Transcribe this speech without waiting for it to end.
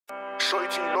Shorty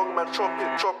too long, man, chop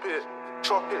it, chop it,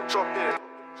 chop it, chop it.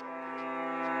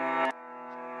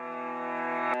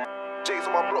 Jake's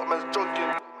on my block, man's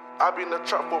jogging. I be in the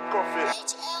trap for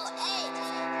profit.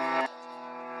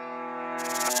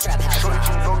 Shorty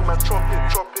too long, man, chop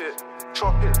it, chop it,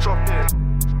 chop it, chop it.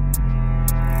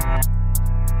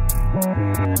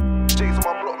 Jake's on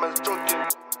my block, man's jogging.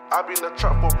 I be in the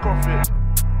trap for profit.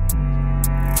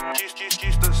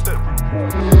 Houston step.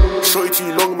 Shorty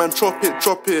too long, man, chop it,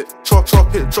 chop it, chop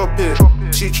it, chop it.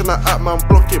 She tryna act, man,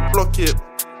 block it, block it,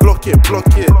 block it, block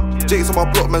it. Jake's on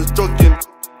my block, man's jogging.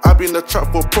 I be in the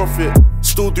trap for profit.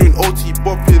 Still doing OT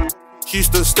bopping.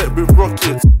 Houston step with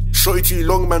rockets. Shorty too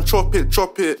long, man, chop it,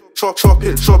 chop it, chop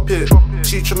it, chop it.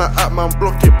 She tryna act, man,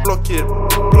 block it, block it,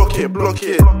 block it, block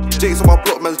it. Jake's on my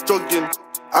block, man's jogging.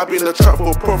 I be in the trap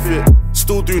for profit.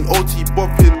 Still doing OT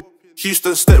bopping.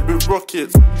 Houston step with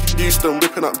rockets. Houston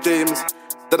whipping up James.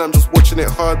 Then I'm just watching it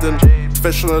harden.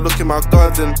 Professional look in my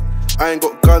garden. I ain't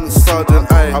got guns, sardine.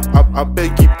 I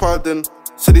beg you pardon.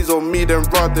 Said he's on me, then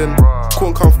riding.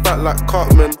 Corn come fat like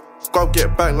Cartman. Gotta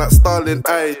get back like Starling.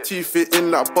 Aye, teeth fit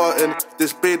in like Barton.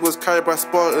 This blade was carried by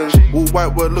Spartans. All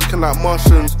white, we're looking like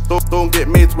Martians. Don't get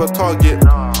made to a target.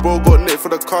 Bro got nicked for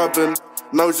the carbon.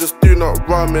 Now he's just doing up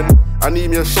ramen. I need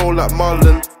me a show like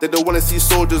Marlon. They don't wanna see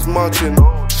soldiers marching.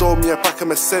 Show me a pack,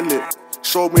 I'ma sell it.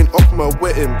 Show me an off, I'ma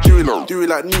wet him. Do it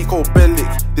like Nico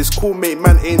Bellic. This cool mate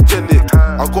man angelic.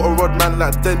 I got a rod man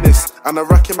like Dennis. And a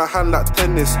rack in my hand like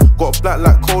tennis. Got a black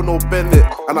like Kono Bennett.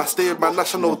 And I stay with my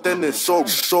national dentist.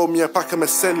 Show me a pack, I'ma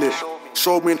sell it.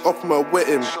 Show me an off, I'ma wet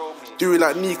him. Do it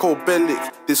like Nico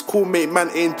Bellic. This cool mate man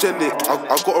angelic.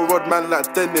 I got a rod man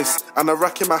like Dennis. And a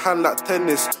rack in my hand like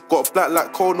tennis. Got a black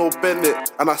like Kono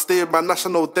Bennett. And I stay with my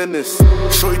national dentist.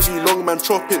 Shorty too long, man,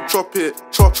 chop it, chop it,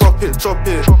 chop it, chop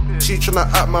it. She tryna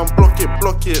act, man, block it,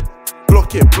 block it,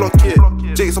 block it, block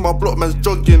it. Jake's on my block, man's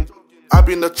jogging. I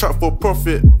be in the trap for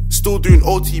profit. Still doing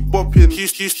OT bopping.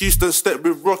 Houston step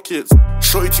with rockets.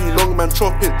 Shorty too long, man,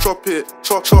 chop it, chop it,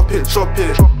 chop it, chop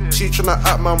it. She tryna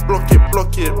act, man, block it,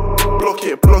 block it, block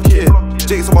it, block it.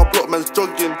 Jake's on my block, man's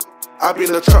jogging. I be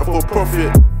in the trap for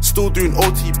profit. Still doing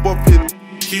OT bopping.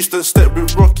 Houston step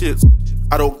with rockets.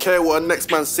 I don't care what a next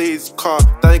man says, car,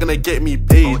 that ain't gonna get me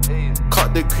paid.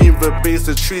 Cut the cream, the base,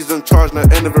 the trees and charge, no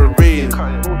end of a rain.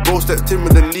 Bro stepped in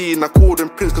with the lean, I called him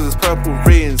Prince cause it's purple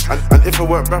rains. And if I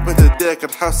weren't rapping today, I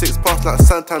could have 6 parts like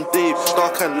Santan Dave.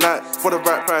 Dark and light, for the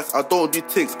right price, I don't do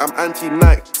ticks, I'm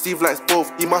anti-Nike. Steve likes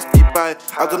both, he must be bi.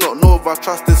 I do not know if I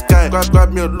trust this guy.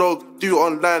 Grab me a log, do it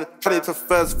online. Trying to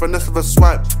first, finesse with a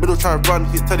swipe. Middle try run,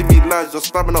 he's telling me lies.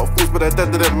 Just spamming out fools, but they're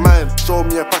dead to their mind. Show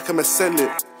me a pack, I'ma sell it.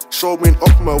 Show me an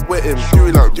off, I'ma wet him.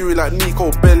 Do it like Nico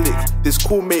Bellic. This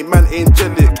cool mate man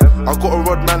angelic. I got a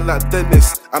rod man like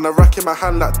Dennis. And a rack in my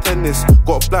hand like tennis.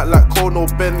 Got a black like Kono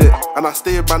Bennett. And I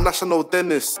stay with my national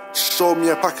dentist. Show me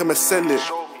a pack, I'ma sell it.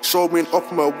 Show me an off,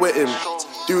 I'ma wet him.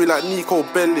 Do it like Nico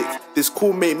Bellic. This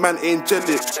cool mate man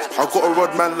angelic. I got a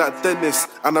rod man like Dennis.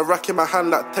 And a rack in my hand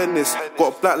like tennis.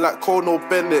 Got a black like Kono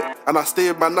Bennett. And I stay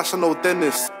with my national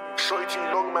dentist. Shorty too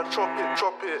long, man, chop it,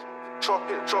 chop it, chop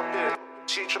it, chop it.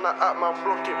 She tryna act, man,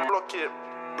 block it, block it,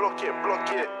 block it, block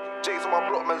it. Jake's on my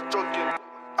block, man's jogging.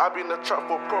 I be in the trap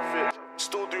for profit.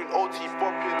 Still doing OT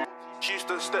bopping.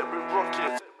 Houston step with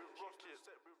rockets.